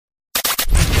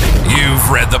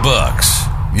You've read the books.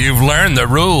 You've learned the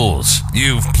rules.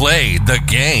 You've played the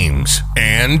games.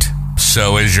 And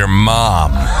so is your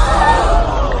mom.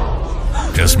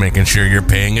 Just making sure you're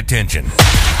paying attention.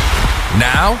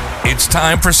 Now, it's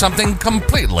time for something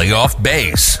completely off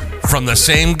base. From the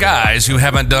same guys who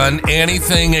haven't done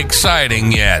anything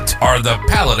exciting yet are the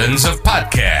Paladins of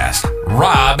Podcast,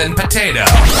 Rob and Potato.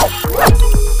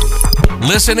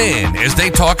 Listen in as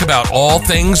they talk about all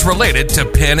things related to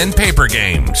pen and paper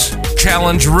games,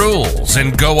 challenge rules,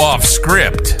 and go off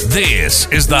script.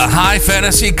 This is the high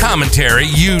fantasy commentary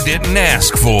you didn't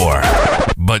ask for,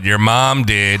 but your mom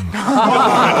did.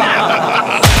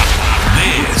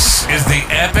 This is the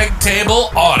Epic Table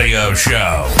Audio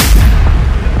Show.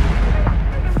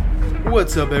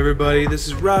 What's up, everybody? This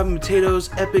is Rob and Potato's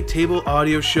Epic Table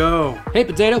Audio Show. Hey,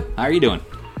 Potato. How are you doing?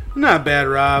 Not bad,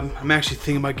 Rob. I'm actually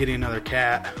thinking about getting another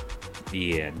cat.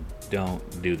 Yeah,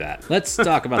 don't do that. Let's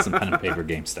talk about some pen and paper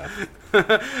game stuff.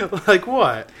 Like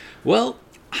what? Well,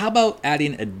 how about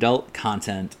adding adult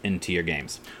content into your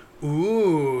games?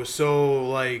 Ooh, so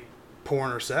like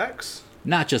porn or sex?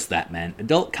 Not just that, man.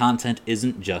 Adult content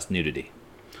isn't just nudity.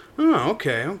 Oh,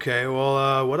 okay.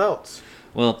 Well, what else?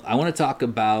 Well, I want to talk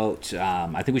about,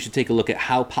 I think we should take a look at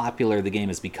how popular the game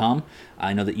has become.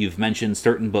 I know that you've mentioned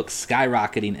certain books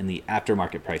skyrocketing in the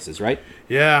aftermarket prices, right?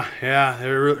 Yeah, it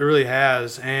really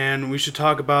has. And we should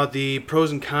talk about the pros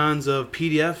and cons of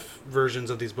PDF versions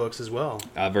of these books as well.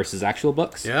 Versus actual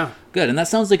books? Yeah. Good, and that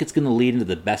sounds like it's going to lead into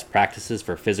the best practices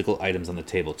for physical items on the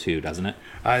table too, doesn't it?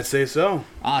 I'd say so.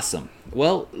 Awesome.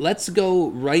 Well, let's go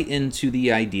right into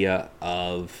the idea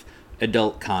of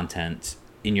adult content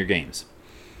in your games.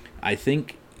 I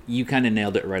think you kind of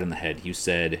nailed it right on the head. You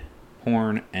said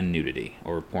porn and nudity,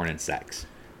 or porn and sex.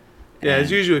 Yeah, it's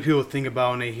usually what people think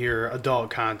about when they hear adult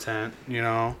content, you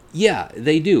know? Yeah,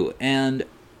 they do. And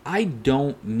I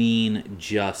don't mean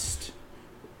just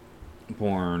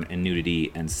porn and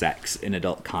nudity and sex in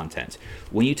adult content.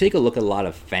 When you take a look at a lot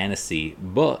of fantasy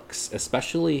books,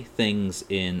 especially things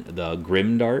in the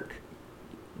grimdark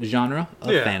genre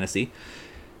of fantasy,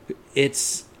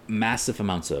 it's massive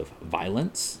amounts of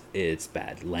violence, it's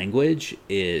bad language,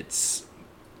 it's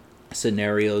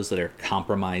scenarios that are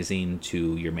compromising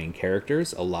to your main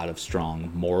characters, a lot of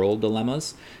strong moral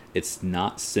dilemmas. It's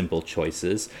not simple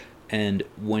choices. And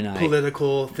when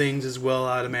political things as well,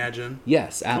 I'd imagine.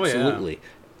 Yes, absolutely. Oh,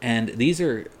 yeah. And these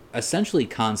are essentially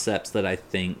concepts that I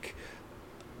think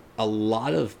a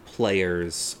lot of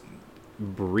players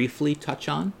briefly touch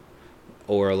on,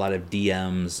 or a lot of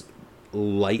DMs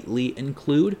lightly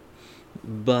include.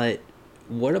 But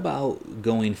what about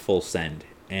going full send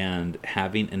and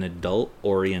having an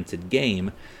adult-oriented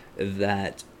game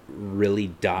that really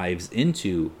dives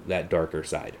into that darker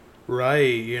side?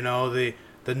 Right, you know, the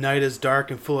night is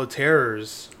dark and full of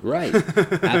terrors. Right,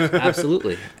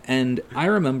 absolutely. And I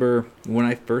remember when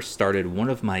I first started one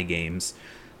of my games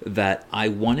that I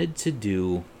wanted to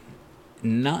do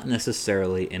not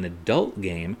necessarily an adult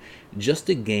game, just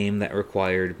a game that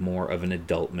required more of an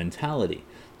adult mentality.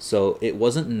 So it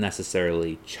wasn't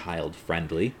necessarily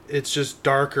child-friendly. It's just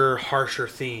darker, harsher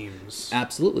themes.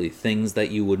 Absolutely. Things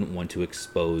that you wouldn't want to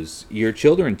expose your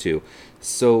children to.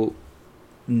 So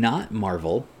not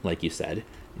Marvel, like you said,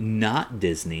 not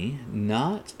Disney,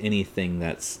 not anything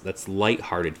that's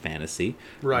lighthearted fantasy.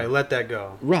 Right, let that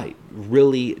go. Right.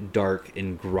 Really dark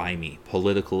and grimy,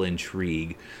 political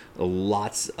intrigue,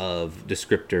 lots of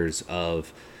descriptors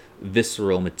of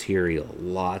visceral material,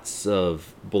 lots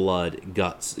of blood,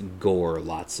 guts, gore,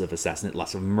 lots of assassinate,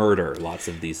 lots of murder, lots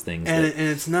of these things. And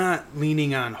it's not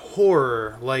leaning on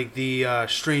horror like the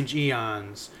Strange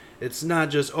Eons. It's not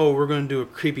just, we're going to do a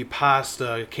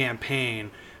creepypasta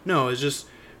campaign. No, it's just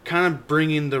kind of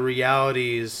bringing the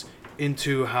realities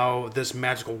into how this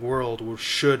magical world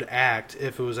should act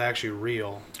if it was actually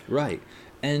real. Right.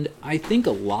 And I think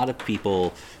a lot of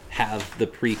people have the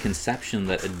preconception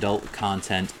that adult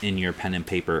content in your pen and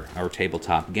paper or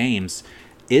tabletop games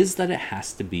is that it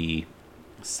has to be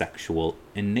sexual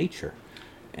in nature.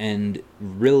 And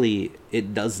really,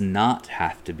 it does not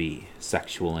have to be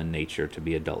sexual in nature to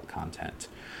be adult content.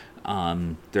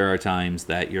 There are times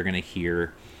that you're going to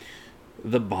hear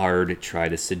the bard try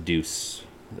to seduce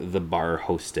the bar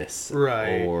hostess.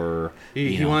 Right. Or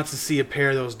he wants to see a pair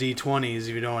of those D20s, if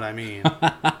you know what I mean.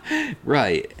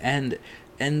 Right. And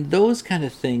those kind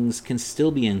of things can still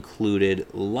be included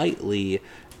lightly.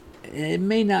 It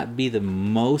may not be the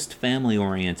most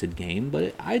family-oriented game,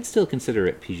 but I'd still consider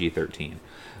it PG-13.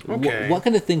 Okay. What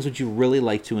kind of things would you really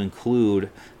like to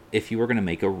include if you were going to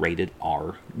make a rated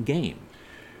R game?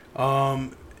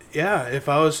 Yeah, if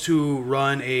I was to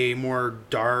run a more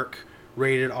dark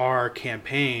rated R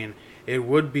campaign, it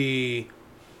would be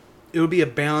a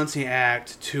balancing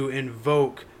act to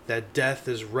invoke that death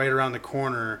is right around the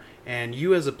corner, and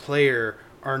you as a player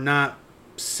are not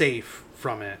safe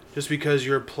from it. Just because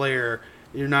you're a player,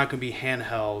 you're not going to be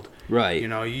handheld. Right. You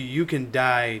know, you can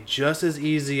die just as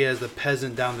easy as the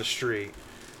peasant down the street.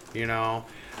 You know,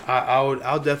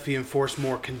 I'll definitely enforce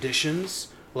more conditions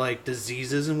like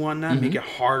diseases and whatnot, make it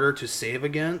harder to save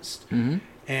against.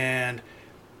 And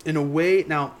in a way,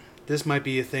 now this might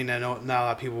be a thing that not a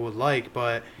lot of people would like,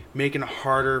 but making it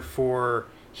harder for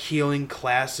healing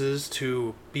classes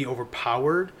to be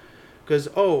overpowered. Because,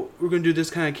 oh, we're going to do this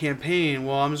kind of campaign,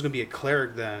 well, I'm just going to be a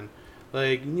cleric then.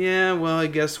 Like, yeah, well, I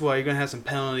guess what? You're going to have some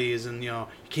penalties, and, you know,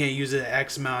 you can't use it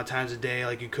X amount of times a day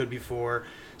like you could before.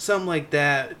 Something like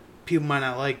that people might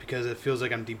not like because it feels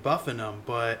like I'm debuffing them,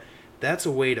 but that's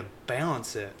a way to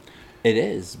balance it. It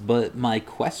is, but my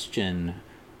question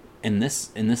in this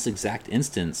exact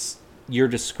instance, you're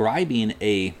describing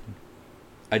a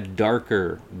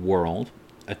darker world,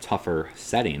 a tougher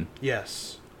setting.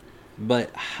 Yes.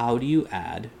 But how do you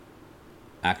add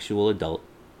actual adult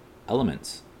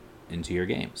elements into your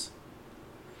games?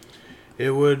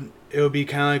 It would be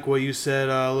kind of like what you said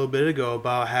a little bit ago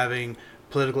about having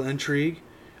political intrigue.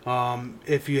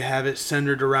 If you have it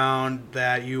centered around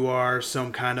that you are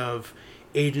some kind of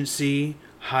agency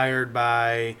hired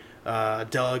by a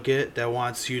delegate that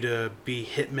wants you to be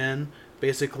hitmen,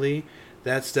 basically,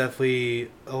 that's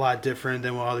definitely a lot different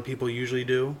than what other people usually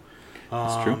do.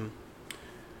 That's true.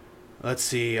 Let's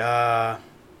see.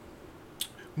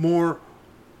 More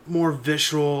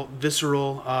visceral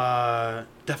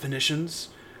definitions.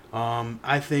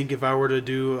 I think if I were to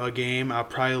do a game, I'll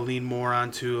probably lean more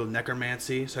onto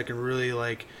necromancy, so I can really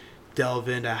like delve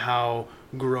into how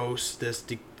gross this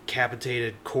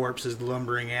decapitated corpse is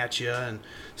lumbering at you and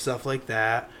stuff like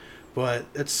that. But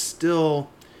it's still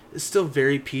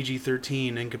very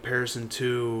PG-13 in comparison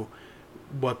to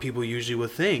what people usually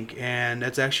would think, and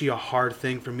that's actually a hard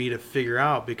thing for me to figure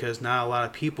out because not a lot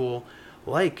of people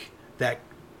like that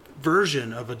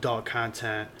version of adult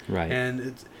content. Right. And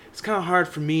it's kind of hard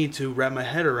for me to wrap my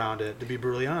head around it, to be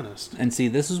brutally honest. And see,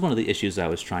 this is one of the issues I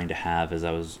was trying to have as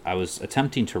I was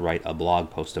attempting to write a blog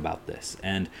post about this.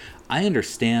 And I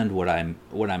understand what I'm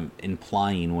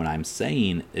implying when I'm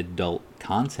saying adult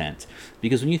content,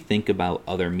 because when you think about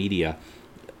other media,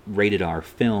 rated R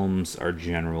films are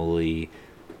generally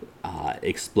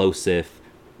explosive,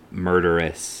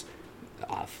 murderous,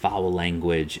 foul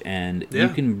language, and you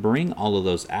can bring all of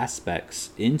those aspects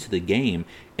into the game.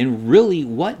 And really,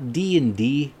 what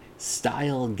D&D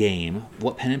style game,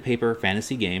 what pen and paper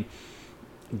fantasy game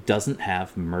doesn't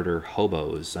have murder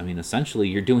hobos? I mean, essentially,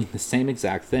 you're doing the same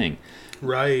exact thing.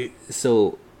 Right.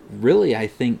 So really, I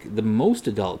think the most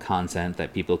adult content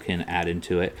that people can add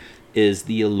into it is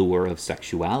the allure of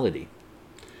sexuality.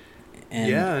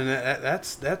 And and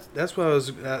that's what that's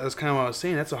kind of what I was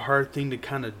saying. That's a hard thing to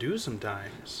kind of do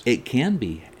sometimes. it can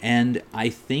be. And I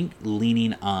think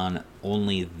leaning on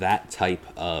only that type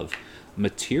of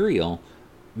material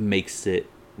makes it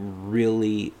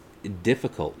really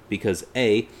difficult because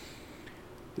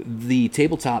the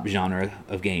tabletop genre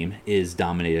of game is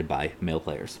dominated by male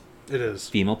players. It is.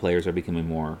 Female players are becoming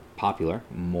more popular,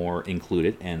 more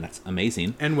included, and that's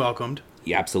amazing. And welcomed.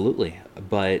 Yeah, absolutely.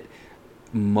 But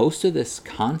most of this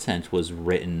content was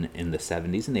written in the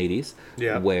 70s and 80s,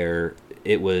 where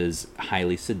it was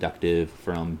highly seductive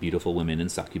from beautiful women and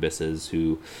succubuses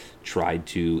who tried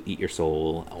to eat your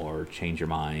soul or change your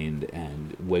mind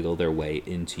and wiggle their way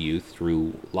into you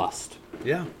through lust.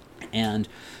 Yeah. And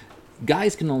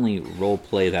guys can only role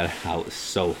play that out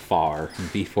so far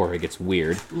before it gets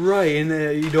weird. Right,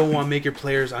 and you don't want to make your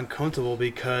players uncomfortable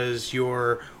because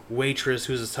your waitress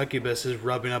who's a succubus is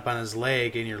rubbing up on his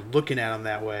leg and you're looking at him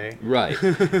that way. Right.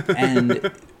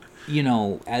 And, you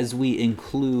know, as we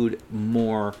include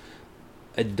more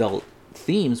adult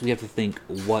themes, we have to think,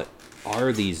 what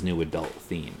are these new adult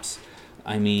themes?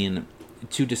 I mean,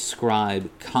 to describe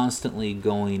constantly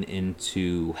going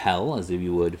into hell, as if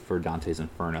you would for Dante's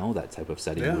Inferno, that type of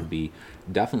setting would be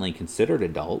definitely considered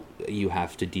adult. You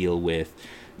have to deal with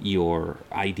your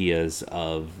ideas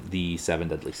of the 7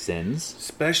 deadly sins,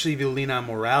 especially if you lean on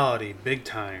morality big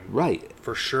time. Right.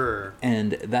 For sure.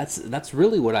 And that's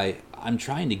really what I'm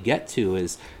trying to get to,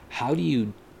 is how do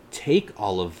you take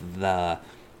all of the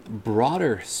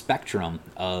broader spectrum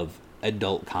of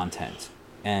adult content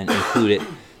and include it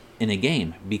in a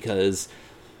game? Because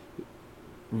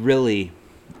really,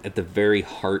 at the very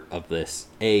heart of this,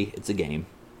 it's a game.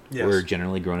 Yes. We're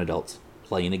generally grown adults.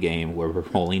 playing a game where we're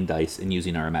rolling dice and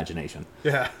using our imagination.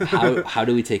 Yeah. How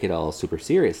do we take it all super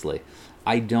seriously?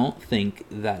 I don't think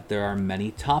that there are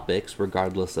many topics,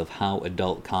 regardless of how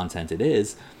adult content it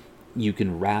is, you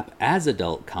can wrap as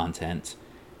adult content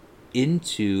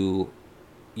into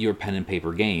your pen and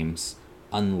paper games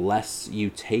unless you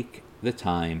take the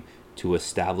time to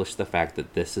establish the fact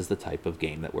that this is the type of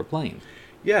game that we're playing.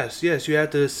 Yes, you have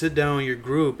to sit down with your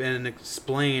group and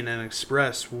explain and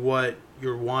express what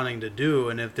you're wanting to do,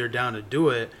 and if they're down to do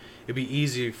it, it'd be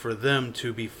easy for them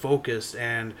to be focused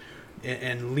and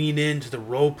lean into the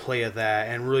role play of that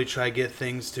and really try to get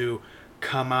things to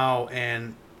come out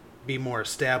and be more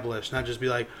established, not just be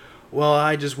like, well,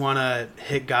 I just want to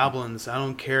hit goblins. I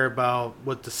don't care about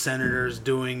what the senator's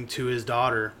doing to his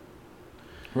daughter.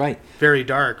 Right. Very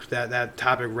dark, that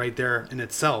topic right there in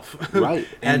itself. Right.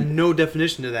 And no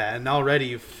definition to that, and already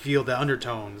you feel the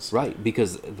undertones. Right,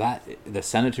 because that the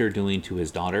senator doing to his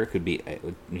daughter could be,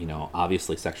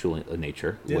 obviously sexual in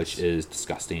nature, Yes. which is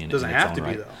disgusting. Doesn't in its have own to be,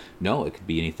 right. though. No, it could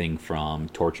be anything from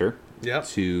torture Yep.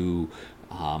 to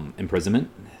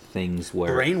imprisonment, things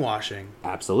where Brainwashing.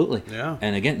 absolutely. Yeah.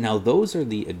 And again, now those are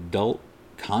the adult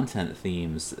content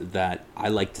themes that I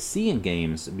like to see in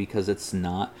games because it's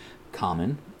not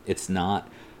common. It's not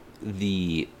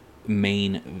the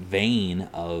main vein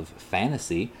of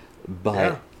fantasy, but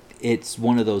Yeah. it's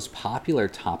one of those popular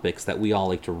topics that we all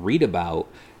like to read about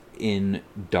in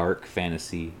dark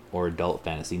fantasy or adult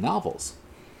fantasy novels.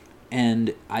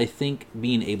 And I think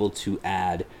being able to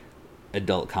add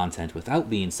adult content without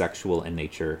being sexual in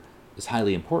nature is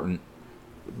highly important.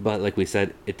 But like we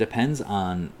said, it depends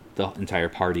on the entire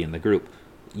party and the group.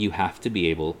 You have to be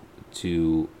able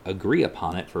to agree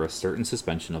upon it for a certain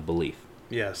suspension of belief.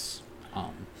 Yes.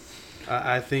 Um,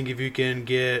 I think if you can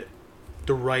get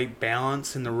the right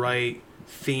balance and the right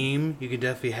theme, you can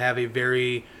definitely have a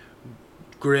very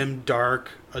grim,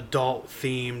 dark,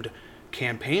 adult-themed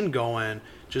campaign going.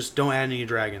 Just don't add any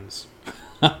dragons.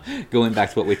 Going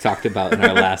back to what we talked about in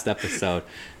our last episode.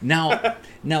 Now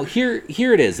here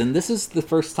it is, and this is the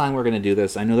first time we're going to do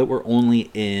this. I know that we're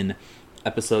only in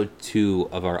episode 2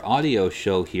 of our audio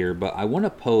show here, but I want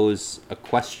to pose a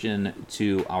question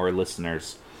to our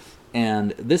listeners.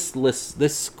 And this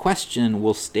question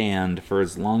will stand for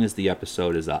as long as the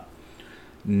episode is up.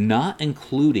 Not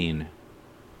including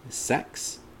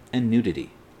sex and nudity.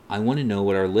 I want to know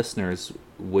what our listeners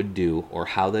would do or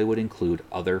how they would include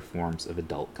other forms of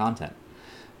adult content.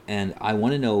 And I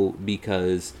want to know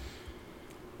because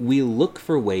we look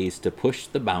for ways to push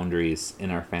the boundaries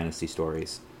in our fantasy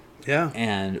stories. Yeah.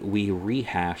 And we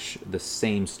rehash the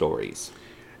same stories.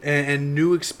 And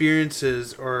new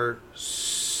experiences are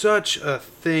such a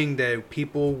thing that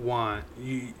people want.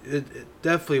 You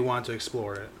definitely want to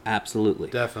explore it. Absolutely.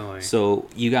 Definitely. So,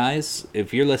 you guys,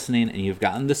 if you're listening and you've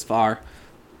gotten this far,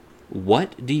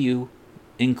 what do you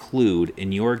include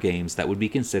in your games that would be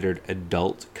considered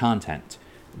adult content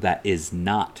that is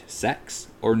not sex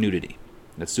or nudity?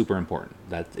 That's super important.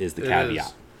 That is the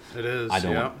caveat. It is. I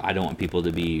don't want people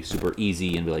to be super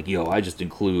easy and be like, yo, I just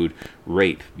include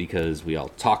rape because we all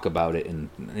talk about it, and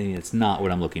it's not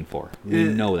what I'm looking for. We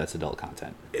know that's adult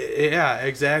content. Yeah,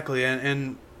 exactly.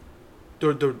 And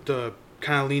the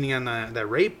kind of leaning on that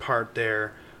rape part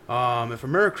there, if I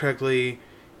remember correctly,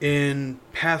 in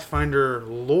Pathfinder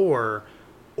lore,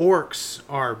 orcs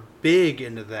are big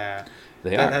into that.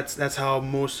 They are. That's how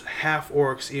most half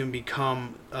orcs even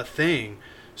become a thing.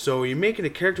 So you're making a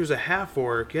character who's a half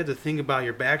orc, you have to think about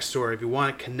your backstory if you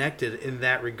want it connected in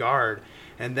that regard.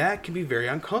 And that can be very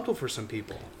uncomfortable for some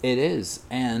people. It is.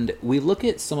 And we look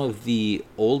at some of the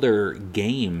older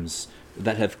games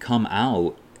that have come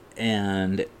out,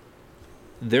 and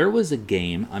there was a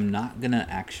game, I'm not going to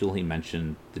actually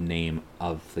mention the name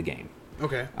of the game.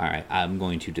 Okay. All right, I'm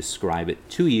going to describe it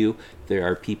to you. There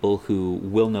are people who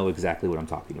will know exactly what I'm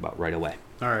talking about right away.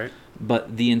 All right.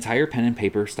 But the entire pen and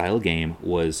paper style game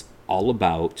was all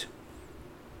about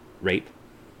rape,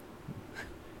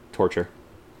 torture,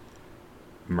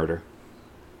 murder,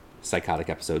 psychotic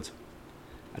episodes.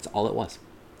 That's all it was.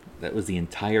 That was the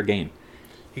entire game.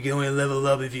 You can only level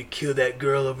up if you kill that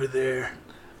girl over there.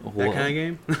 That Well,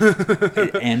 kind of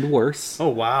game? and worse. Oh,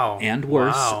 wow. And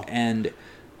worse. Wow. And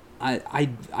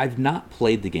I've not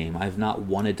played the game. I've not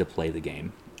wanted to play the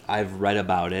game. I've read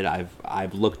about it.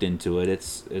 I've looked into it.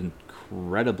 It's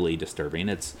incredibly disturbing.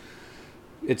 It's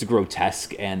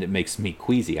grotesque, and it makes me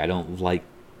queasy. I don't like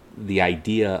the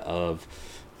idea of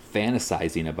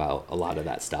fantasizing about a lot of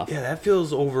that stuff. Yeah, that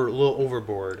feels a little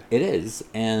overboard. It is.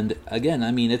 And again,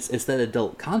 I mean, it's that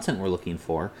adult content we're looking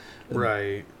for.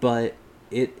 Right. But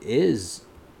it is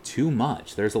too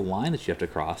much. There's a line that you have to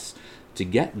cross to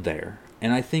get there.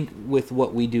 And I think with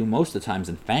what we do most of the times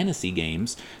in fantasy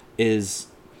games is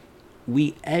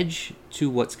we edge to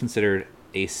what's considered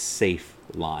a safe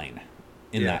line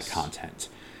in that content.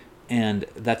 And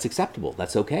that's acceptable.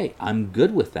 That's okay. I'm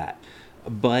good with that.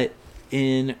 But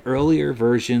in earlier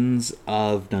versions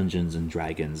of Dungeons and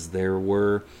Dragons, there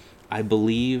were, I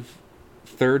believe,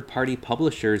 third-party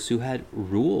publishers who had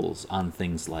rules on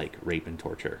things like rape and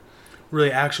torture.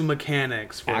 Really, actual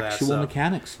mechanics for that Actual stuff.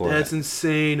 mechanics for That's it.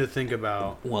 insane to think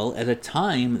about. Well, at a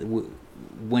time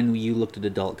when you looked at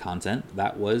adult content,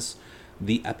 that was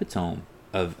the epitome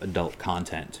of adult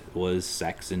content, was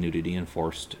sex and nudity and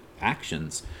forced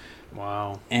actions.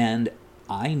 Wow. And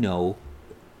I know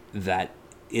that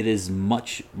it is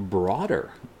much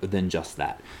broader than just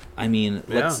that. I mean,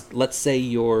 let's say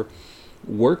you're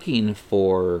working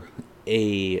for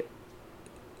a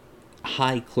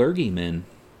high clergyman,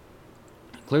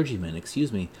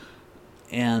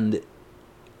 and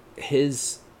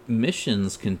his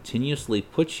missions continuously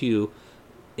put you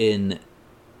in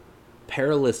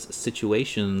perilous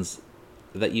situations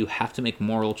that you have to make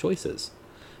moral choices.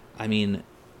 I mean,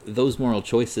 those moral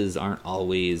choices aren't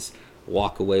always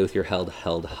walk away with your head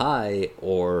held high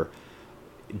or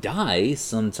die.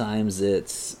 Sometimes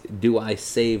it's, do I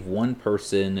save one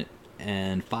person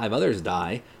and 5 others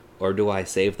die, or do I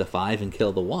save the 5 and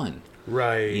kill the 1?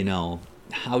 Right. You know,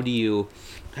 how do you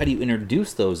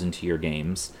introduce those into your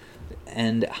games,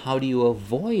 and how do you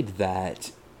avoid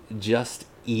that just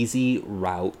easy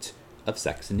route of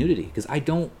sex and nudity? Because I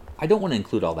don't want to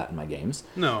include all that in my games.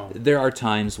 No. There are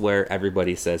times where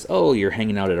everybody says, oh, you're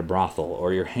hanging out at a brothel,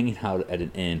 or you're hanging out at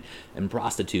an inn, and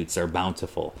prostitutes are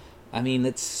bountiful. I mean,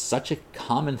 it's such a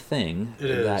common thing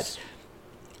that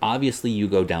obviously you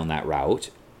go down that route.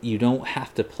 You don't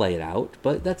have to play it out,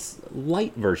 but that's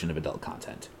light version of adult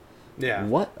content. Yeah.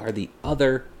 What are the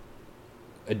other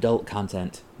adult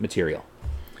content material?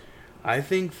 I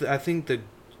think the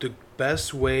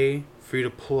best way for you to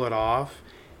pull it off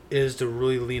is to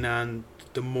really lean on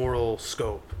the moral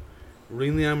scope.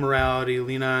 Really lean on morality,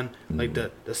 lean on like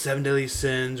the 7 deadly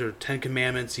sins or 10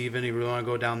 commandments even, if you really want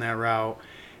to go down that route,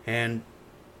 and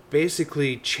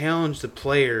basically challenge the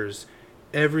players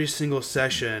every single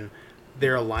session,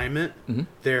 their alignment,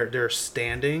 their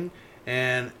standing,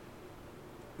 and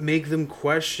make them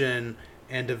question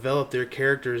and develop their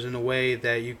characters in a way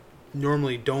that you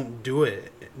normally don't do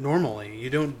it. Normally,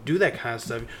 you don't do that kind of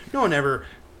stuff. No one ever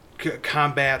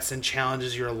combats and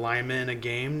challenges your alignment in a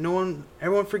game.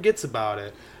 Everyone forgets about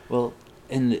it. Well,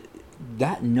 and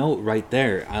that note right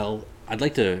there, I'd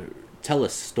like to tell a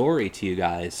story to you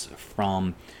guys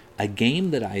from a game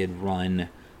that I had run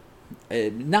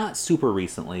not super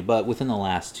recently, but within the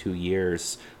last 2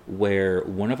 years, where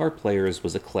one of our players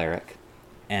was a cleric,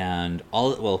 and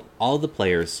all the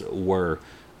players were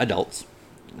adults,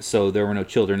 so there were no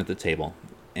children at the table,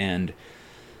 and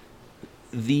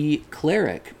the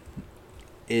cleric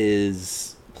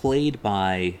is played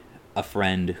by a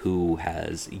friend who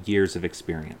has years of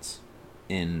experience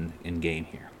in game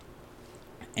here,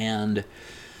 and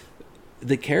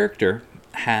the character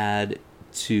had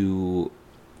to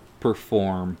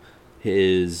perform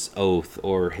his oath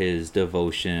or his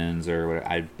devotions or whatever.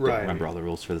 I don't remember all the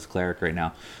rules for this cleric right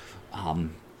now.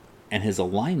 And his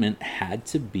alignment had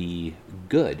to be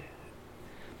good.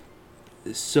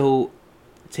 So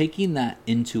taking that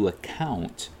into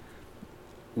account,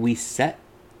 we set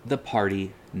the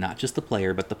party, not just the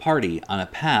player, but the party, on a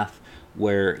path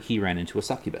where he ran into a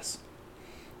succubus.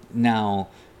 Now,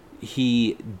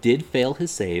 he did fail his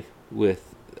save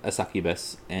with a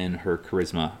succubus and her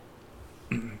charisma,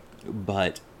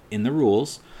 but in the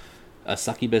rules, a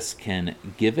succubus can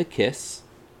give a kiss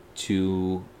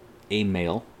to a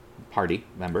male party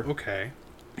member. Okay.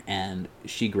 And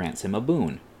she grants him a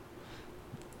boon.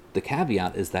 The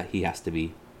caveat is that he has to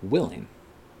be willing.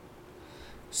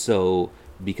 So,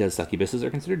 because succubuses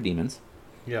are considered demons,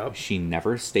 she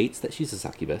never states that she's a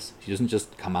succubus. She doesn't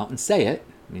just come out and say it.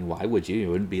 I mean, why would you?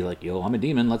 You wouldn't be like, yo, I'm a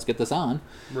demon, let's get this on.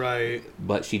 Right.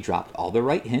 But she dropped all the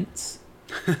right hints.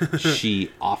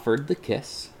 She offered the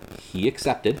kiss. He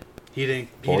accepted. He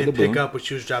didn't pick up what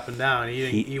she was dropping down.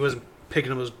 He wasn't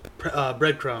picking up his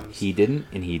breadcrumbs. He didn't,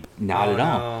 and he not at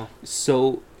all.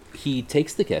 So he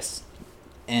takes the kiss,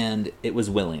 and it was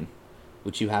willing,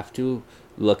 which you have to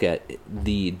look at.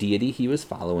 The deity he was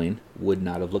following would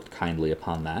not have looked kindly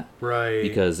upon that, right?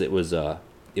 Because it was a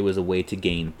way to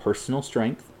gain personal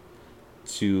strength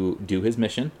to do his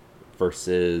mission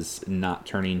versus not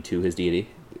turning to his deity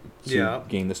to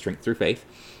gain the strength through faith.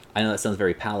 I know that sounds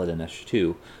very paladinish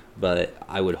too, but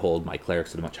I would hold my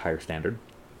clerics at a much higher standard.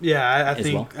 Yeah, I as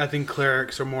think well. I think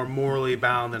clerics are more morally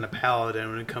bound than a paladin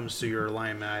when it comes to your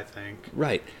alignment, I think.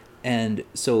 Right. And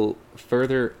so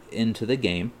further into the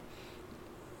game,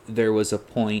 there was a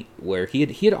point where he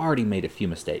had already made a few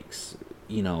mistakes,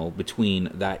 between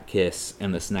that kiss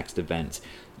and this next event.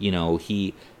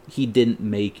 He didn't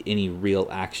make any real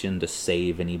action to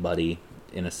save anybody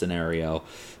in a scenario.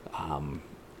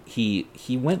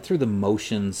 He went through the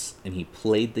motions and he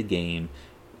played the game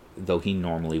though he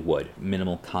normally would.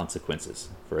 Minimal consequences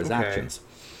for his actions.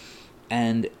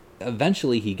 And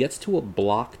eventually he gets to a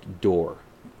blocked door,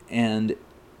 and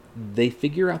they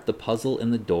figure out the puzzle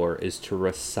in the door is to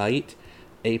recite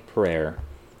a prayer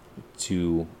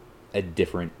to a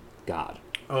different god.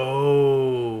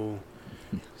 Oh.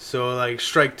 So, like,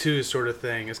 strike 2 sort of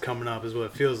thing is coming up, is what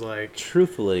it feels like.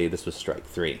 Truthfully, this was strike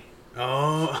 3.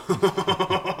 Oh.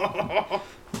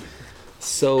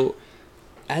 So,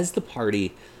 as the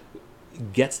party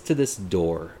gets to this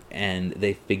door and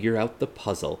they figure out the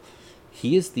puzzle,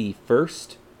 he is the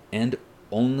first and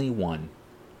only one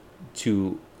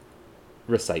to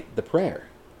recite the prayer.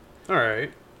 All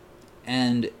right.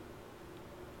 And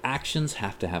actions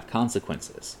have to have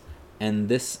consequences. And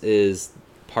this is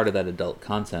part of that adult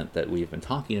content that we've been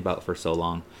talking about for so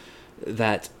long,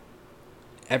 that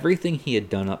everything he had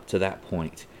done up to that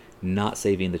point, not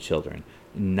saving the children,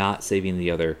 not saving the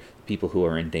other people who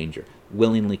are in danger,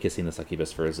 willingly kissing the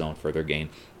succubus for his own further gain,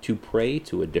 to pray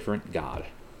to a different god,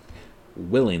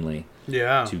 willingly,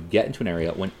 Yeah. to get into an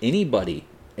area when anybody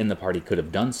in the party could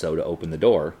have done so to open the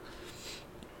door,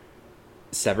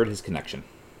 severed his connection.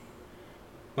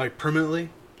 Like, permanently?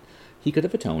 He could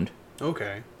have atoned.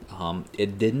 Okay.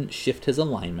 It didn't shift his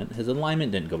alignment. His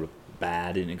alignment didn't go to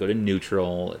bad, it didn't go to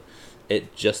neutral.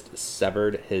 It just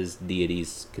severed his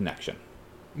deity's connection.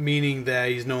 Meaning that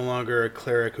he's no longer a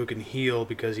cleric who can heal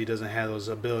because he doesn't have those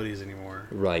abilities anymore.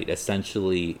 Right.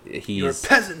 Essentially, You're a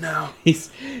peasant now.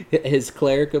 his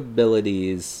cleric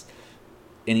abilities,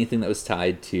 anything that was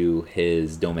tied to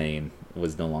his domain,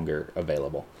 was no longer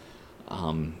available.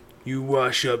 You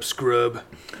wash up, scrub.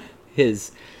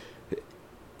 His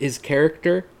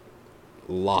character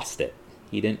lost it.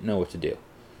 He didn't know what to do.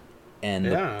 And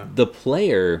Yeah. the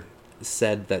player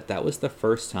said that was the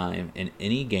first time in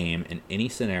any game, in any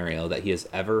scenario, that he has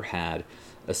ever had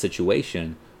a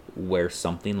situation where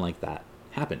something like that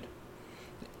happened.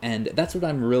 And that's what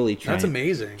I'm really trying That's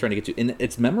amazing. to get to. And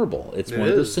it's memorable. It's It one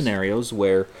of those is. scenarios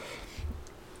where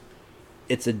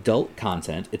it's adult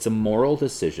content. It's a moral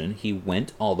decision. He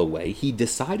went all the way. He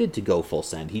decided to go full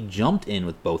send. He jumped in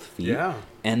with both feet. Yeah.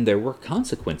 And there were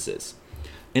consequences.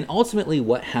 And ultimately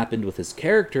what happened with his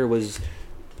character was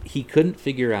he couldn't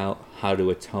figure out how to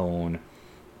atone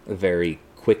very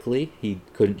quickly. He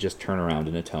couldn't just turn around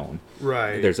and atone.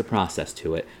 Right. There's a process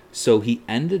to it. So he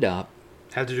ended up...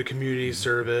 Had to do community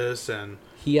service and...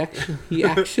 He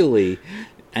actually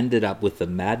ended up with the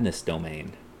madness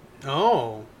domain.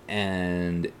 Oh.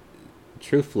 And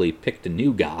truthfully picked a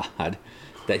new god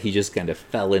that he just kind of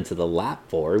fell into the lap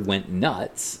for, went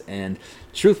nuts. And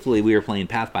truthfully, we were playing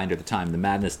Pathfinder at the time. The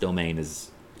madness domain is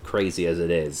crazy as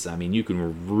it is. I mean, you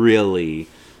can really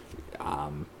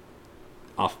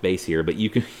off base here, but you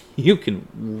can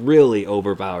really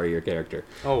overpower your character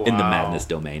in the wow. madness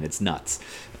domain. It's nuts.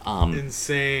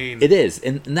 Insane. It is,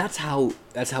 and that's how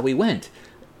we went.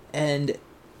 And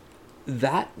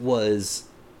that was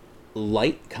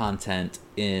light content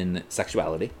in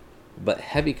sexuality, but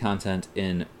heavy content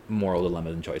in moral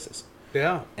dilemmas and choices.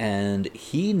 Yeah. And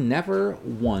he never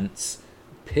once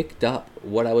picked up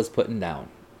what I was putting down.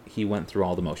 He went through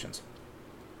all the motions.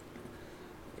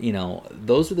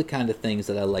 Those are the kind of things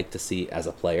that I like to see as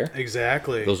a player.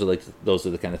 Exactly. Those are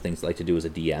the kind of things I like to do as a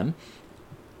DM.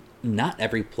 Not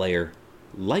every player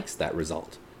likes that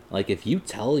result. Like, if you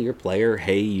tell your player,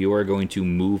 hey, you are going to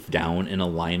move down in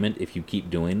alignment if you keep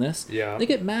doing this, Yeah. they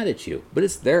get mad at you. But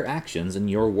it's their actions in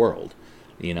your world.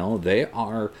 They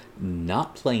are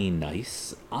not playing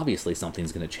nice. Obviously,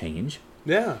 something's going to change.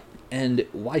 Yeah. And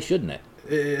why shouldn't it?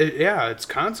 Yeah, it's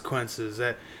consequences.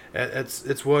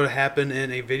 It's what happened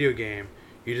in a video game.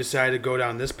 You decide to go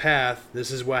down this path. This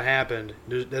is what happened.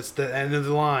 That's the end of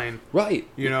the line. Right.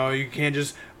 You can't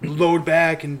just load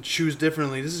back and choose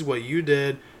differently. This is what you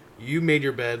did. You made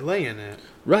your bed, lay in it.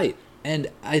 Right. And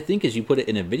I think as you put it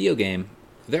in a video game,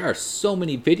 there are so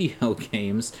many video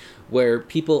games where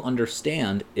people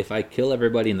understand if I kill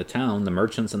everybody in the town, the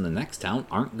merchants in the next town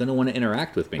aren't going to want to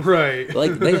interact with me. Right.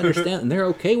 Like, they understand and they're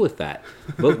okay with that.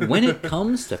 But when it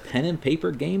comes to pen and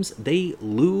paper games, they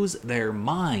lose their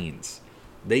minds.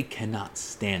 They cannot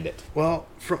stand it. Well,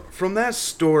 from that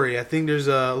story, I think there's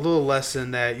a little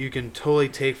lesson that you can totally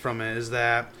take from it, is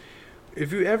that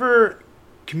if you ever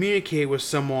communicate with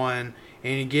someone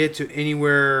and you get to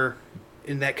anywhere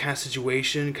in that kind of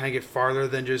situation, kind of get farther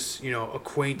than just,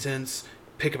 acquaintance,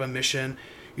 pick up a mission,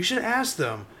 you should ask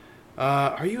them,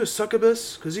 are you a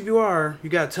succubus? Because if you are, you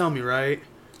got to tell me, right?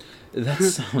 That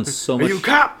sounds so Are much... you a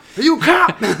cop? Are you a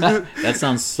cop? That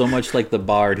sounds so much like the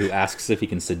bard who asks if he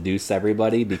can seduce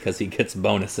everybody because he gets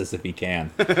bonuses if he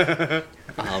can.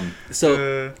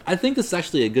 So I think this is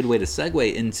actually a good way to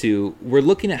segue into, we're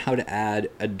looking at how to add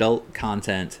adult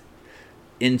content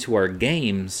into our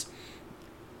games.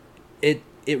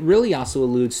 It really also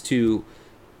alludes to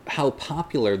how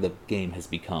popular the game has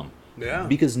become. Yeah.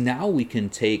 Because now we can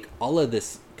take all of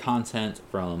this content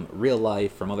from real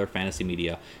life, from other fantasy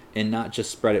media, and not just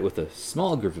spread it with a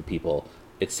small group of people.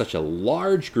 It's such a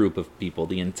large group of people.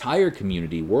 The entire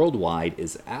community worldwide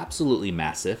is absolutely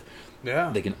massive.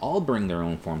 Yeah. They can all bring their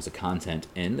own forms of content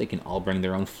in. They can all bring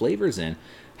their own flavors in.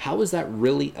 How has that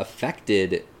really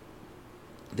affected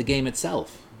the game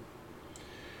itself?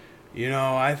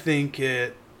 I think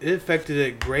it affected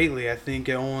it greatly. I think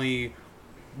it only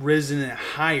risen it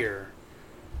higher.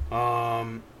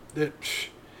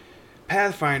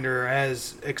 Pathfinder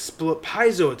has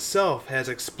Paizo itself has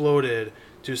exploded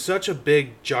to such a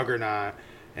big juggernaut,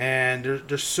 and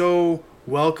they're so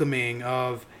welcoming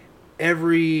of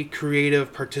every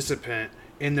creative participant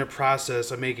in their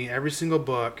process of making every single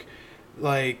book.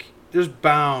 Like, there's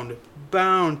bound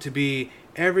to be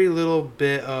every little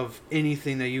bit of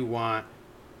anything that you want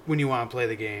when you want to play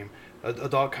the game.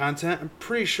 Adult content, I'm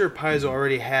pretty sure Paizo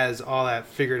already has all that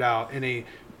figured out in a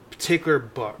particular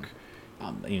book.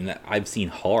 I've seen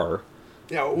horror.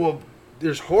 Yeah, well,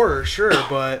 there's horror, sure,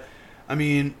 but I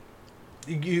mean,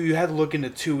 you have to look into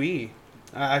 2E.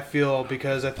 I feel,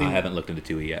 because I think I haven't looked into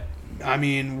 2E yet. I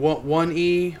mean,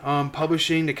 1E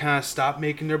publishing, they kind of stopped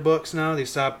making their books now. They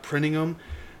stopped printing them,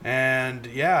 and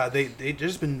yeah, they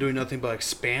just been doing nothing but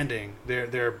expanding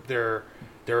their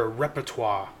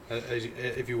repertoire,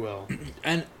 if you will.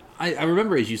 And I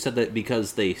remember, as you said, that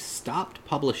because they stopped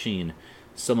publishing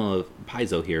some of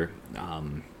Paizo here,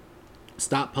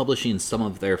 stopped publishing some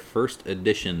of their first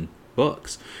edition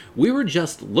books. We were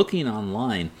just looking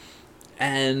online,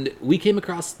 and we came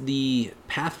across the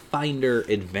Pathfinder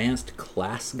Advanced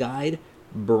Class Guide,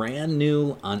 brand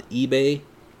new on eBay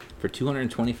for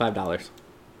 $225.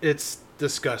 It's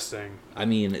disgusting. I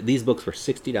mean, these books were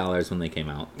 $60 when they came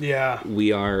out. Yeah.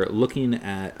 We are looking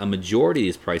at a majority of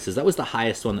these prices. That was the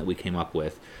highest one that we came up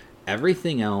with.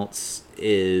 Everything else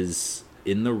is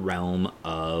in the realm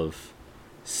of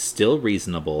still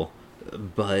reasonable,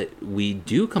 but we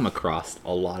do come across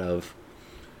a lot of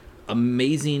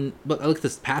amazing. But look at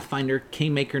this: Pathfinder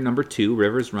Kingmaker #2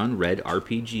 Rivers Run Red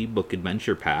RPG Book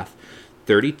Adventure Path,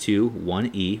 32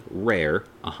 1E rare,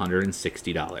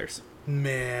 $160.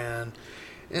 Man,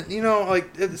 and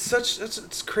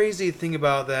it's crazy to think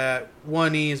about that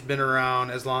 1E has been around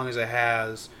as long as it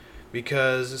has,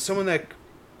 because as someone that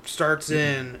starts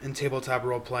in tabletop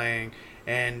role playing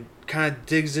and kind of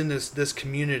digs in this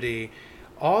community,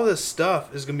 all this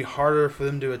stuff is going to be harder for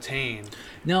them to attain.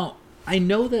 Now, I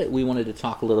know that we wanted to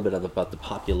talk a little bit about the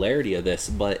popularity of this,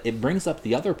 but it brings up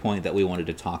the other point that we wanted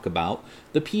to talk about,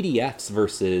 the PDFs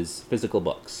versus physical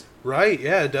books. Right,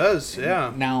 yeah, it does,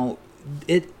 yeah. Now,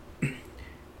 it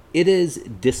is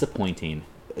disappointing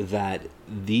that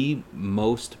the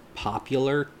most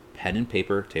popular pen and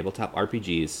paper tabletop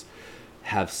RPGs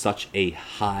have such a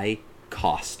high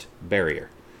cost barrier.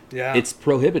 Yeah. It's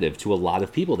prohibitive to a lot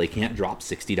of people. They can't drop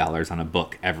 $60 on a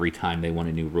book every time they want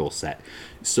a new rule set.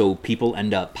 So people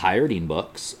end up pirating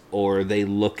books, or they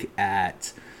look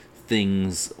at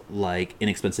things like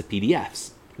inexpensive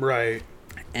PDFs. Right.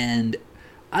 And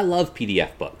I love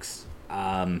PDF books.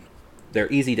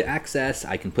 They're easy to access.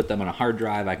 I can put them on a hard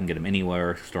drive. I can get them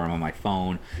anywhere, store them on my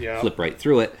phone, flip right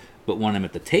through it. But when I'm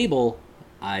at the table,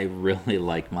 I really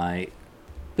like my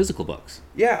physical books.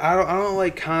 Yeah, I don't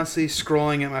like constantly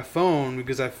scrolling at my phone,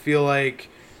 because I feel like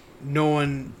no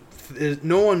one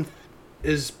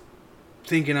is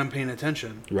thinking I'm paying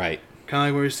attention. Right. Kind of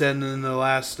like what we said in the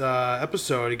last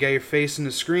episode. You got your face in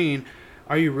the screen.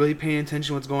 Are you really paying attention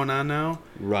to what's going on now?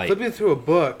 Right. Flipping through a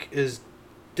book is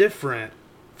different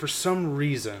for some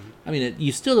reason. I mean,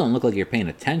 you still don't look like you're paying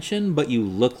attention, but you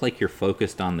look like you're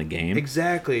focused on the game.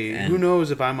 Exactly. And who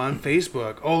knows if I'm on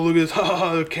Facebook? Oh, look at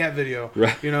this cat video.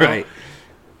 Right. Right.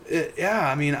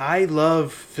 I mean, I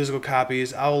love physical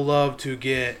copies. I will love to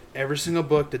get every single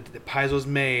book that Paizo's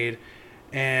made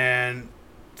and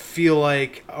feel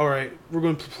like, all right, we're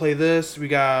going to play this. We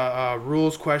got a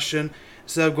rules question.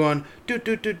 Instead of going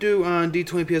do on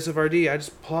D20 PSFRD, I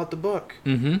just pull out the book.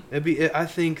 Mm-hmm. I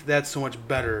think that's so much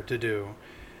better to do.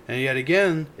 And yet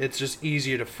again, it's just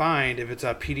easier to find if it's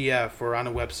a PDF or on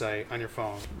a website on your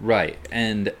phone. Right,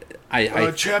 and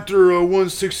Chapter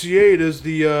 168 is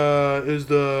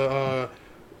the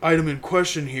item in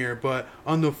question here, but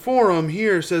on the forum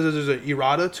here it says that there's an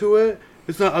errata to it.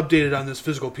 It's not updated on this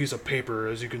physical piece of paper,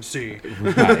 as you can see.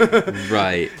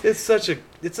 Right. It's I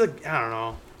don't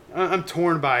know. I'm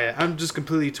torn by it. I'm just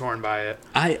completely torn by it.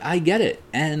 I get it,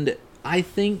 and I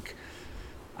think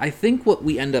what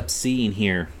we end up seeing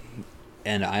here,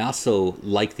 and I also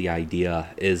like the idea,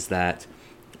 is that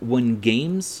when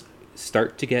games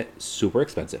start to get super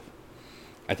expensive,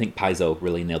 I think Paizo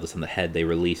really nailed this on the head. They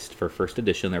released for first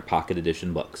edition their pocket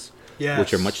edition books, yes,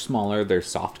 which are much smaller. They're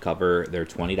soft cover. They're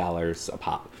 $20 a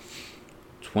pop.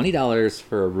 $20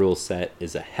 for a rule set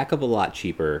is a heck of a lot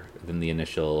cheaper than the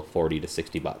initial $40 to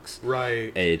 $60.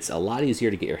 Right. It's a lot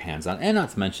easier to get your hands on, and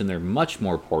not to mention they're much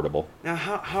more portable. Now,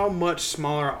 how much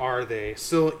smaller are they?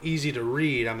 Still easy to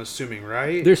read, I'm assuming,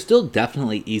 right? They're still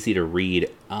definitely easy to read.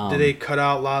 Did they cut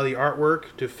out a lot of the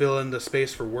artwork to fill in the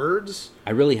space for words?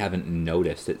 I really haven't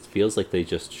noticed. It feels like they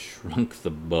just shrunk the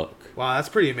book. Wow, that's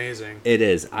pretty amazing. It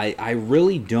is. I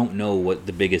really don't know what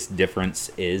the biggest difference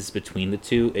is between the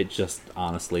two. It just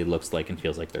honestly looks like and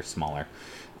feels like they're smaller.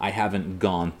 I haven't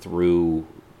gone through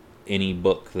any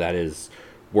book that is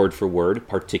word for word,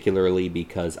 particularly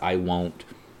because I won't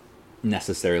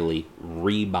necessarily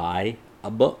rebuy a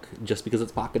book just because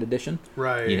it's pocket edition.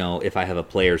 Right. You know, if I have a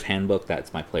player's handbook,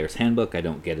 that's my player's handbook. I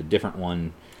don't get a different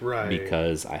one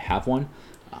because I have one.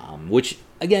 Which,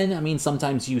 again, I mean,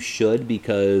 sometimes you should,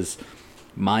 because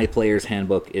my player's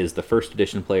handbook is the first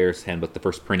edition player's handbook, the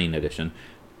first printing edition.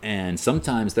 And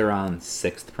sometimes they're on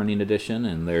 6th printing edition,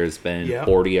 and there's been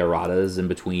 40 erratas in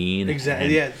between.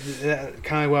 Exactly. Yeah,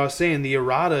 kind of what I was saying. The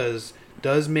erratas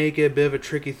does make it a bit of a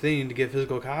tricky thing to get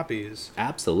physical copies.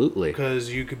 Absolutely.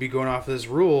 Because you could be going off this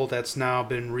rule that's now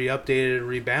been re-updated and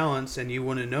rebalanced, and you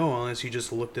wouldn't know unless you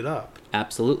just looked it up.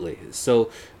 Absolutely. So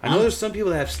I know there's some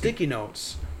people that have sticky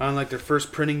notes on like their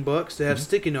first printing books. They have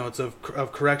sticky notes of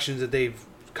corrections that they've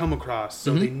come across,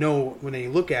 so they know when they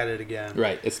look at it again.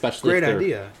 Right. Especially great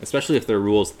idea. Especially if they're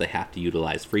rules that they have to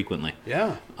utilize frequently.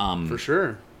 Yeah. For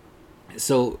sure.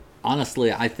 So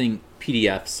honestly, I think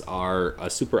PDFs are a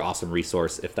super awesome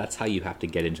resource. If that's how you have to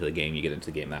get into the game, you get into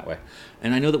the game that way.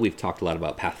 And I know that we've talked a lot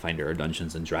about Pathfinder or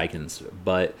Dungeons and Dragons,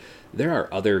 but there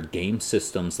are other game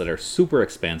systems that are super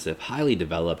expansive, highly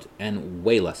developed, and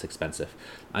way less expensive.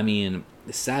 I mean,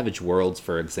 Savage Worlds,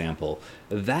 for example,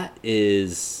 that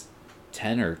is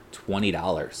 $10 or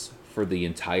 $20 for the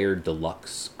entire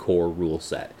deluxe core rule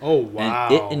set. Oh, wow.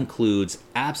 And it includes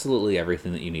absolutely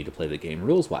everything that you need to play the game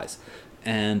rules-wise.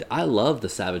 And I love the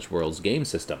Savage Worlds game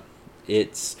system.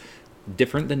 It's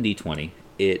different than D20.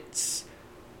 It's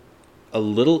a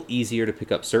little easier to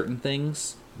pick up certain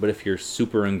things, but if you're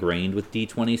super ingrained with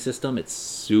D20 system, it's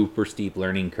super steep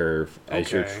learning curve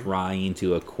as you're trying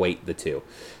to equate the two.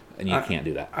 And you can't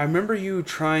do that. I remember you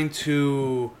trying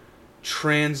to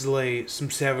translate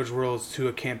some Savage Worlds to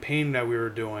a campaign that we were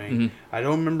doing. Mm-hmm. I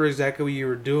don't remember exactly what you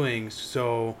were doing,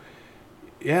 so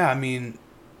yeah, I mean,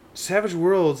 Savage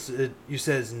Worlds, you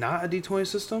said, is not a D20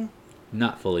 system?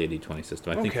 Not fully a D20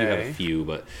 system. I think you have a few,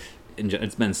 but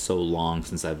it's been so long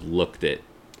since I've looked at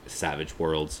Savage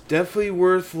Worlds. Definitely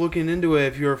worth looking into it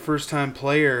if you're a first-time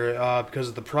player because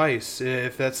of the price.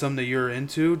 If that's something that you're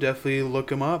into, definitely look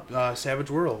them up,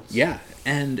 Savage Worlds. Yeah,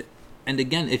 and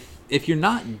again, if you're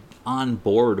not on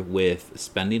board with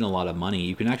spending a lot of money,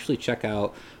 you can actually check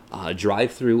out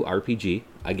Drive-Thru RPG.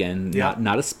 Again,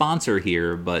 not a sponsor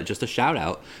here, but just a shout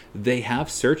out. They have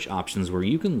search options where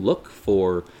you can look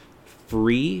for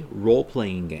free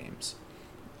role-playing games.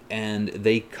 And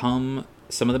they come,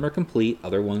 some of them are complete,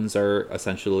 other ones are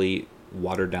essentially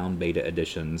watered-down beta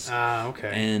editions.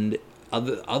 Okay. And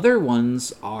other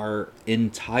ones are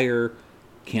entire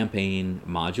campaign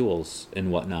modules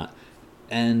and whatnot.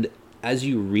 And as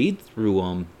you read through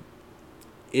them,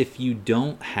 if you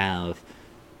don't have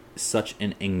such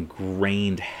an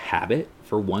ingrained habit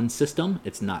for one system,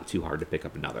 it's not too hard to pick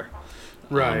up another.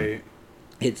 Right.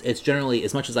 It's generally,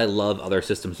 as much as I love other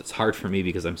systems, it's hard for me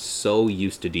because I'm so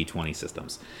used to D20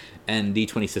 systems. And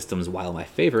D20 systems, while my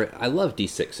favorite, I love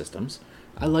D6 systems.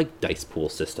 I like dice pool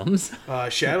systems.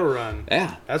 Shadowrun.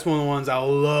 Yeah. That's one of the ones I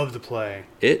love to play.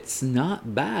 It's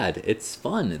not bad. It's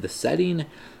fun. The setting,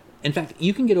 in fact,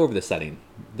 you can get over the setting.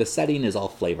 The setting is all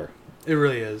flavor. It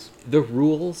really is. The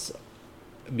rules,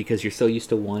 because you're so used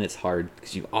to one, it's hard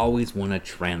because you always want to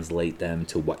translate them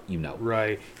to what you know.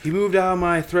 Right. He moved out of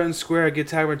my threatened square. I get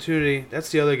attack opportunity.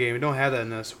 That's the other game. We don't have that in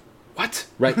this. What?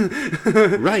 Right.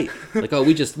 Right. Like, oh,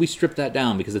 we stripped that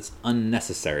down because it's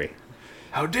unnecessary.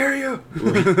 How dare you?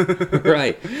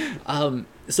 Right.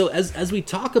 So as we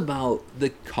talk about the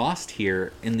cost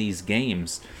here in these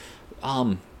games,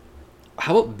 how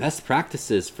about best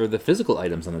practices for the physical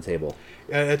items on the table?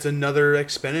 It's another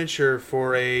expenditure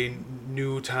for a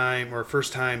new time or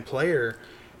first time player.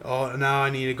 Oh, now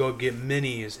I need to go get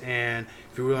minis, and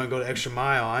if you really want to go the extra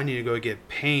mile, I need to go get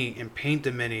paint and paint the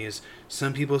minis.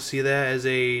 Some people see that as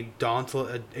a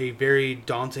very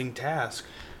daunting task.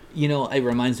 You know, it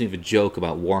reminds me of a joke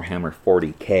about Warhammer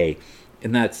 40K,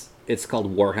 and it's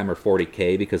called Warhammer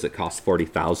 40K because it costs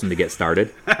 40,000 to get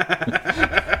started.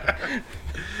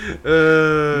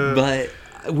 But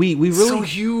we really so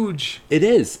huge. It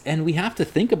is, and we have to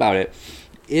think about it.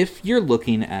 If you're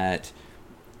looking at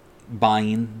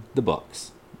buying the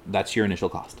books, that's your initial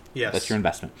cost. Yes. That's your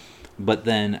investment. But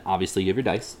then, obviously, you have your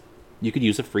dice. You could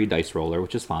use a free dice roller,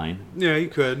 which is fine. Yeah, you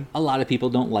could. A lot of people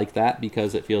don't like that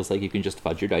because it feels like you can just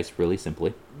fudge your dice really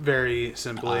simply. Very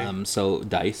simply. So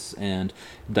dice and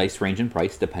dice range in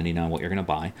price depending on what you're going to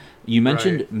buy. You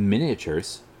mentioned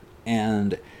miniatures,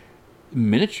 and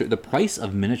the price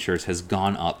of miniatures has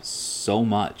gone up so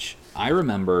much. I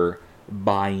remember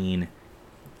buying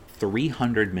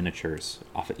 300 miniatures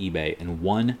off of eBay and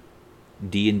one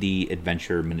D&D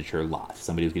adventure miniature lot.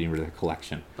 Somebody was getting rid of their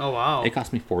collection. Oh, wow. It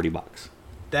cost me $40.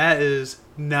 That is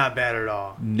not bad at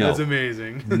all. No. That's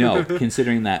amazing. No,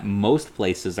 considering that most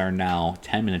places are now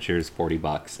 10 miniatures,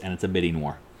 $40, and it's a bidding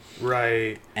war.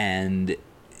 Right. And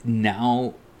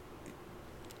now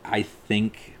I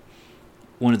think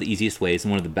one of the easiest ways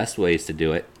and one of the best ways to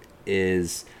do it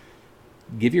is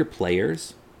give your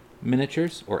players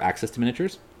miniatures or access to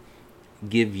miniatures.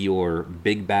 Give your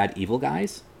big bad evil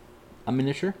guys a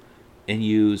miniature and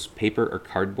use paper or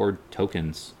cardboard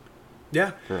tokens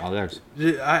Yeah. for all theirs.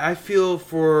 I feel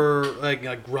for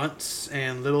like grunts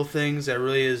and little things that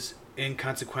really is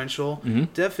inconsequential.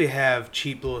 Definitely have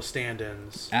cheap little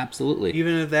stand-ins. Absolutely.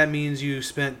 Even if that means you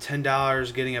spent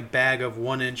 $10 getting a bag of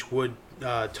 1-inch wood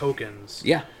tokens.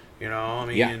 Yeah. You know, I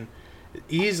mean,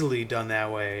 easily done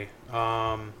that way.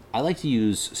 I like to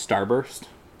use Starburst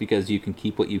because you can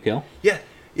keep what you kill.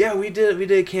 Yeah, we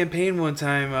did a campaign one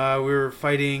time. We were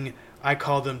fighting. I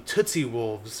call them Tootsie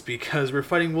Wolves because we're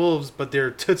fighting wolves, but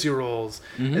they're Tootsie Rolls,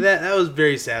 and that was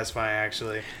very satisfying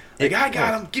actually. Like, I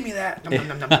got them. Give me that. Nom,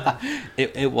 nom, nom, nom, nom.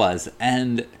 It was,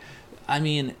 and I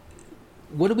mean,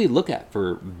 what do we look at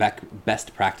for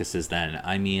best practices then?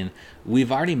 I mean,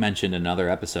 we've already mentioned in another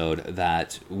episode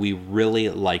that we really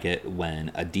like it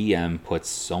when a DM puts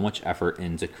so much effort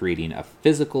into creating a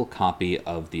physical copy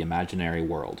of the imaginary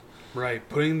world. Right,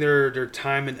 putting their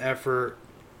time and effort,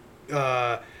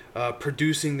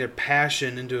 producing their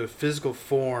passion into a physical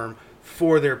form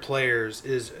for their players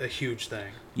is a huge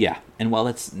thing. Yeah, and while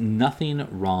it's nothing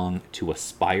wrong to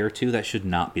aspire to, that should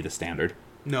not be the standard.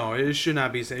 No, it should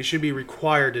not be. It should be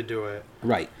required to do it.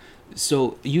 Right.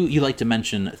 So you like to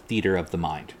mention theater of the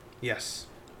mind. Yes.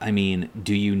 I mean,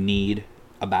 do you need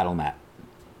a battle mat?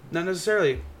 Not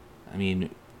necessarily. I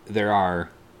mean, there are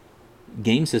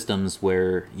game systems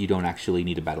where you don't actually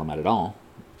need a battle mat at all.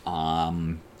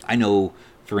 I know,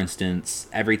 for instance,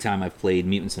 every time I've played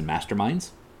Mutants and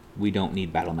Masterminds, we don't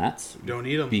need battle mats. Don't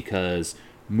need them. Because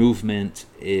movement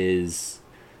is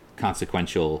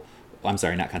consequential. I'm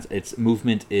sorry, not it's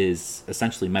movement is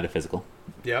essentially metaphysical.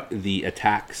 Yep. The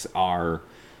attacks are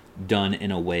done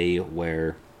in a way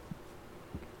where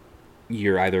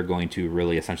you're either going to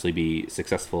really essentially be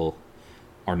successful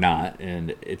or not,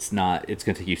 and it's going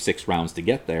to take you 6 rounds to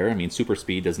get there. I mean, super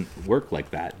speed doesn't work like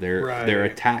that. Their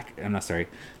attack,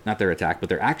 not their attack, but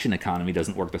their action economy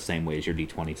doesn't work the same way as your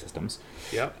D20 systems.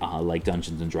 Yep. Like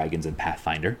Dungeons and Dragons and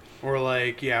Pathfinder. Or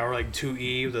like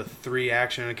 2E, the 3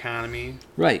 action economy.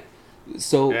 Right.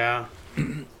 So Yeah.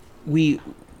 we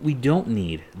don't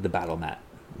need the battle mat.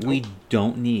 Nope. We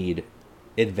don't need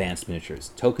advanced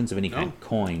miniatures, tokens of any kind,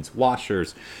 coins,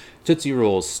 washers, Tootsie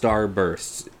Rolls,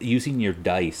 Starbursts, using your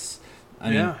dice.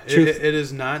 I mean, it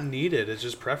is not needed. It's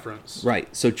just preference.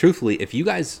 Right. So truthfully, if you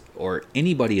guys or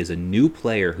anybody is a new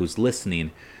player who's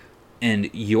listening and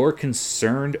you're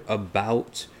concerned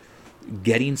about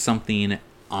getting something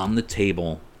on the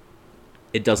table,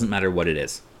 it doesn't matter what it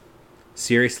is.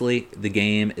 Seriously, the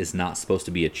game is not supposed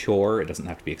to be a chore. It doesn't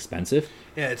have to be expensive.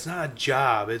 Yeah, it's not a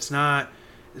job. It's not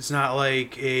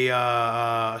like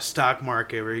a stock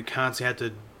market where you constantly have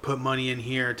to put money in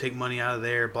here, take money out of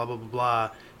there, blah, blah, blah,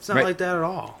 blah. It's not like that at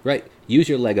all. Right. Use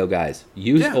your Lego, guys.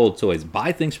 Use old toys.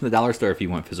 Buy things from the dollar store if you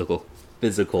want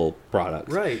physical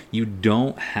products. Right. You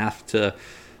don't have to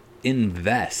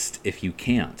invest if you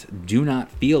can't. Do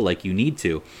not feel like you need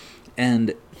to.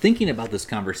 And thinking about this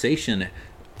conversation,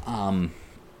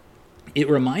 it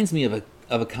reminds me of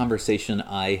of a conversation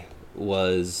I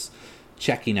was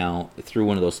checking out through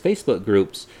one of those Facebook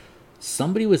groups.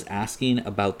 Somebody was asking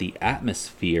about the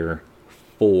atmosphere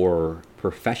for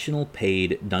professional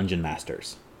paid dungeon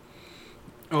masters.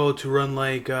 Oh, to run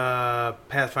like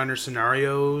Pathfinder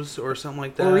scenarios or something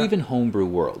like that? Or even homebrew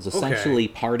worlds. Essentially,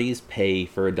 parties pay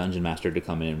for a dungeon master to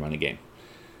come in and run a game.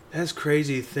 That's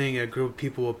crazy thing. A group of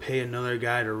people will pay another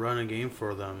guy to run a game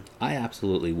for them. I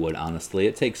absolutely would, honestly.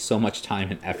 It takes so much time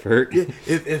and effort.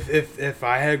 If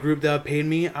I had a group that paid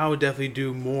me, I would definitely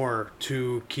do more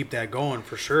to keep that going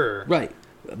for sure. Right.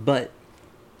 But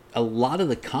a lot of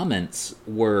the comments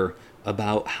were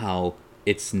about how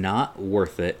it's not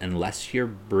worth it unless you're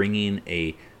bringing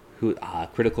a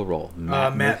Critical Role.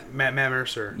 Matt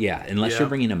Mercer. Yeah, unless you're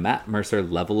bringing a Matt Mercer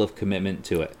level of commitment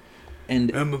to it.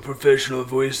 And I'm a professional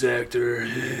voice actor.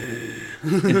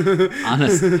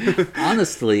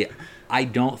 honestly, I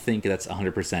don't think that's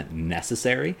 100%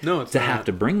 necessary to have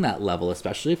to bring that level,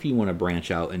 especially if you want to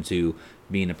branch out into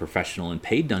being a professional and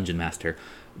paid dungeon master.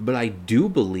 But I do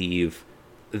believe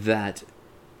that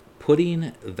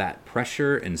putting that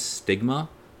pressure and stigma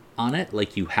on it,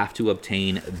 like you have to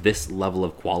obtain this level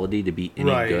of quality to be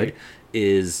any good,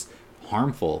 is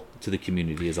harmful to the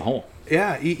community as a whole.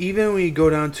 Yeah, even when you go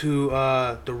down to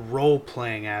the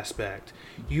role-playing aspect,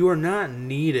 you are not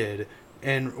needed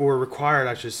or required,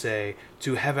 I should say,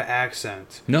 to have an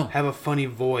accent, have a funny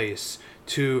voice,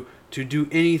 to do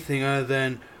anything other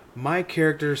than my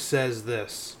character says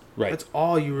this. Right. That's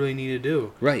all you really need to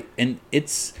do. Right, and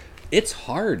it's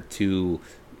hard to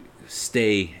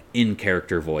stay in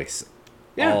character voice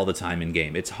all the time in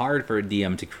game. It's hard for a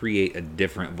DM to create a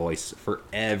different voice for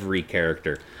every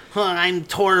character. I'm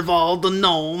Torvald the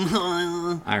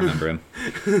gnome. I remember him.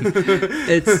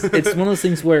 It's one of those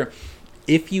things where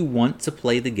if you want to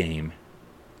play the game,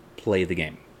 play the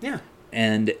game. Yeah.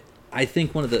 And I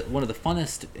think one of the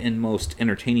funnest and most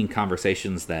entertaining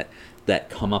conversations that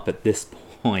come up at this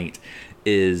point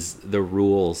is the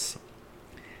rules.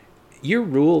 Your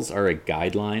rules are a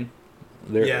guideline.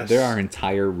 There are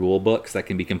entire rule books that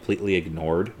can be completely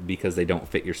ignored because they don't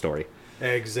fit your story.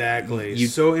 Exactly.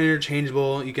 So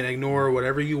interchangeable. You can ignore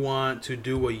whatever you want to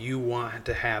do what you want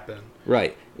to happen.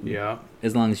 Right. Yeah.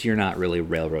 As long as you're not really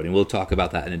railroading. We'll talk about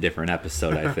that in a different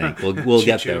episode, I think. We'll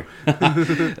get there.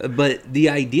 But the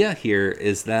idea here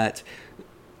is that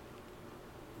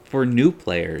for new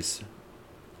players,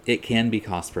 it can be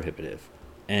cost prohibitive.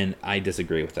 And I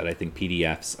disagree with that. I think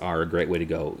PDFs are a great way to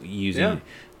go. Using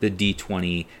the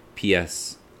D20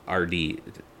 SRDs.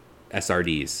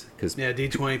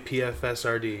 D20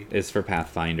 PFSRD is for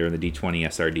Pathfinder, and the D20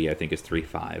 SRD I think is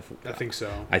 3.5. I think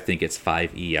so. I think it's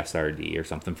 5E SRD or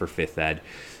something for 5th ed.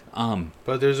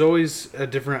 But there's always a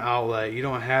different outlet. You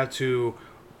don't have to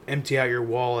empty out your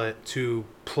wallet to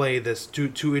play this,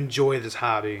 to enjoy this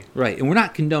hobby. Right, and we're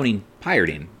not condoning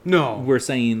pirating. No. We're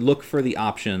saying look for the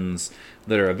options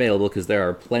that are available, because there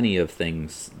are plenty of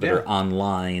things that are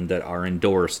online that are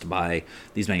endorsed by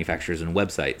these manufacturers and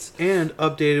websites. And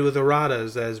updated with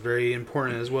erratas, that is very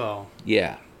important as well.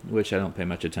 Yeah, which I don't pay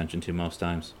much attention to most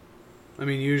times. I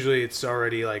mean, usually it's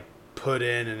already like put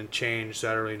in and changed, so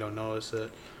I really don't notice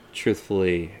it.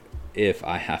 Truthfully, if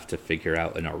I have to figure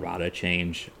out an errata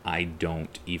change, I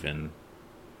don't even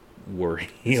worry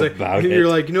about it. You're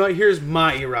like, you know what, here's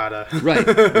my errata. Right.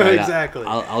 Exactly.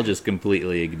 I'll just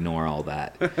completely ignore all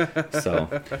that. So,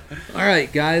 all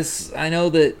right, guys, I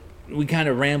know that we kind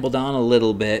of rambled on a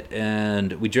little bit,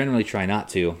 and we generally try not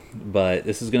to, but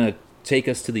this is going to take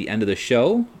us to the end of the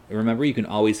show. Remember, you can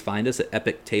always find us at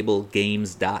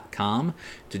epictablegames.com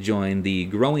to join the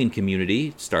growing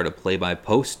community, start a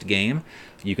play-by-post game.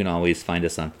 You can always find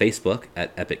us on Facebook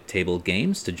at Epic Table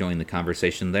Games to join the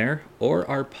conversation there, or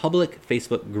our public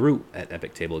Facebook group at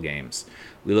Epic Table Games.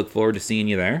 We look forward to seeing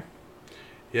you there.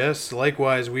 Yes,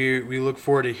 likewise. We look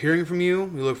forward to hearing from you.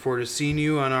 We look forward to seeing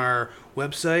you on our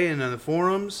website and on the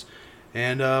forums.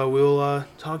 And we'll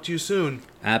talk to you soon.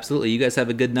 Absolutely. You guys have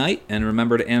a good night. And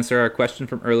remember to answer our question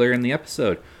from earlier in the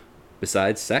episode.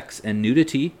 Besides sex and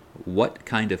nudity, what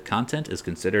kind of content is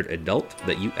considered adult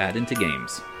that you add into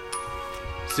games?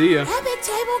 See ya. Epic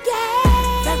Table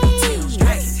Games.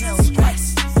 Stress,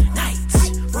 nights,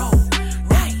 roll,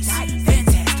 nights,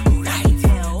 fantastical, nights,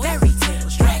 fairy tale,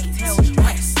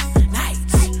 stress,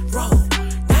 nights, roll,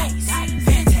 nights,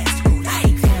 fantastical,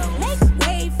 nights. Make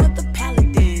way for the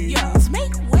paladins.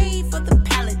 Make way for the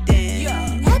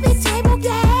paladins. Epic Table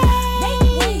Games. Make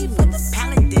way for the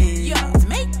paladins.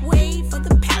 Make way for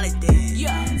the paladins.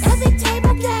 Epic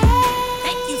Table Games.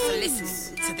 Thank you for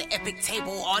listening to the Epic Table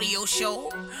Table audio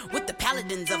show with the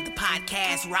paladins of the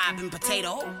podcast, Rob and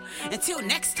Potato. Until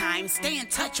next time, stay in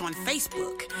touch on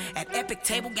Facebook at Epic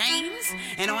Table Games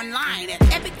and online at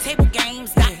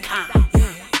epictablegames.com.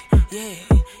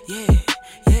 Yeah.